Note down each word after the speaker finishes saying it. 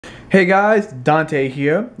Hey guys, Dante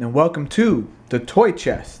here, and welcome to the Toy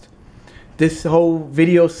Chest. This whole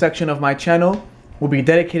video section of my channel will be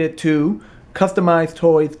dedicated to customized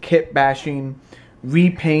toys, kit bashing,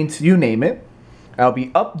 repaints, you name it. I'll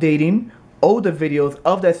be updating older videos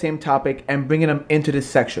of that same topic and bringing them into this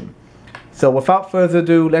section. So without further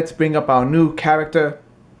ado, let's bring up our new character,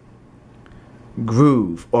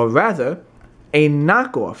 Groove, or rather, a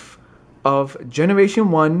knockoff of Generation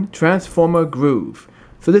 1 Transformer Groove.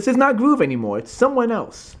 So this is not Groove anymore, it's someone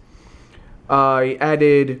else. I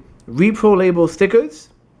added repro label stickers,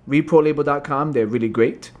 reprolabel.com, they're really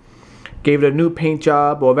great. Gave it a new paint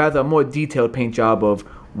job, or rather a more detailed paint job of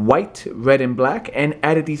white, red, and black, and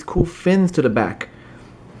added these cool fins to the back.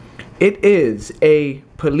 It is a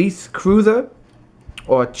police cruiser,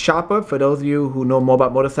 or chopper for those of you who know more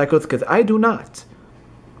about motorcycles, because I do not.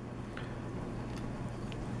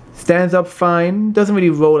 Stands up fine, doesn't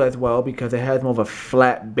really roll as well because it has more of a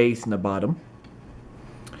flat base in the bottom.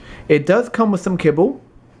 It does come with some kibble.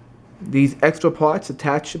 These extra parts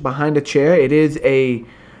attached behind the chair. It is a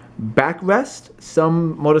backrest.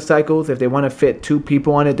 Some motorcycles, if they want to fit two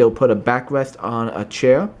people on it, they'll put a backrest on a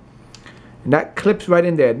chair. And that clips right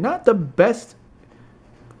in there. Not the best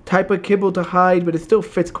type of kibble to hide, but it still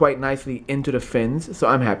fits quite nicely into the fins, so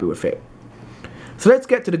I'm happy with it. So let's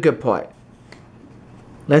get to the good part.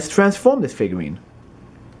 Let's transform this figurine.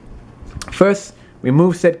 First,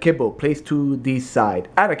 remove said kibble, place to the side,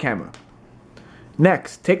 out of camera.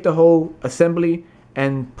 Next, take the whole assembly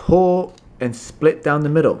and pull and split down the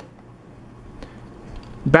middle.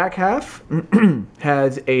 Back half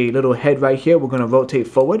has a little head right here. We're going to rotate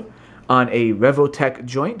forward on a Revotech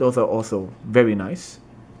joint. Those are also very nice.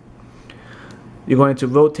 You're going to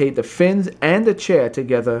rotate the fins and the chair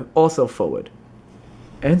together also forward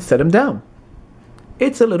and set them down.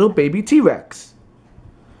 It's a little baby T-Rex.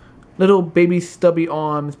 Little baby stubby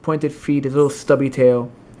arms, pointed feet, a little stubby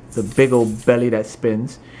tail. It's a big old belly that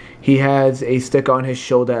spins. He has a sticker on his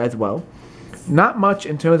shoulder as well. Not much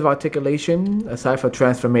in terms of articulation, aside from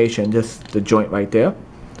transformation, just the joint right there.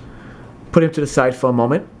 Put him to the side for a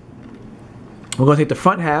moment. We're going to take the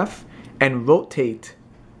front half and rotate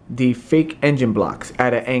the fake engine blocks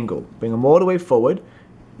at an angle. Bring them all the way forward.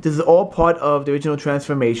 This is all part of the original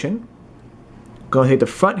transformation. Going to take the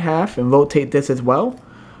front half and rotate this as well,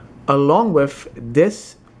 along with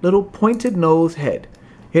this little pointed nose head.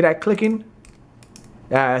 Hear that clicking?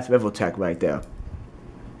 That's Revotech right there.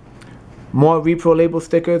 More repro label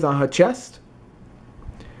stickers on her chest.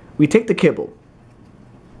 We take the kibble,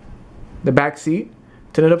 the back seat,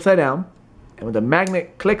 turn it upside down, and when the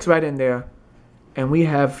magnet clicks right in there, and we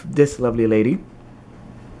have this lovely lady,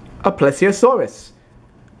 a Plesiosaurus.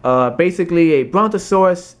 Basically a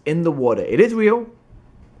brontosaurus in the water. It is real,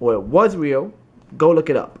 or it was real. Go look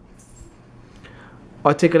it up.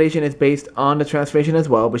 Articulation is based on the transformation as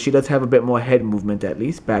well, but she does have a bit more head movement, at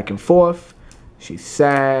least back and forth. She's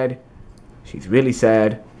sad. She's really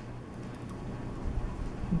sad.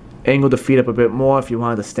 Angle the feet up a bit more if you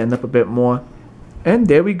wanted to stand up a bit more. And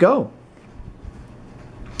there we go.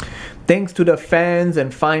 Thanks to the fans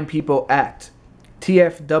and fine people at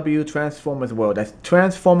TFW Transformers World. That's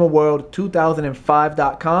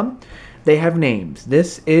TransformerWorld2005.com. They have names.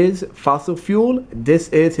 This is Fossil Fuel. This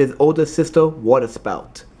is his older sister,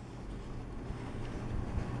 Waterspout.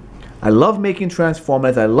 I love making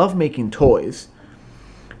Transformers. I love making toys.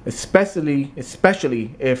 Especially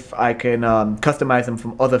if I can customize them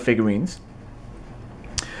from other figurines.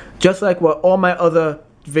 Just like with all my other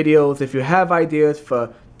videos, if you have ideas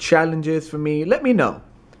for challenges for me, let me know.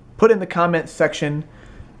 Put in the comments section.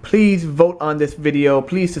 Please vote on this video.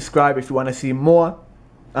 Please subscribe if you want to see more.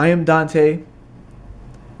 I am Dante,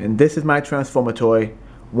 and this is my Transformer toy,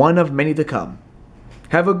 one of many to come.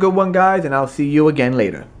 Have a good one, guys, and I'll see you again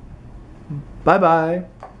later. Bye-bye.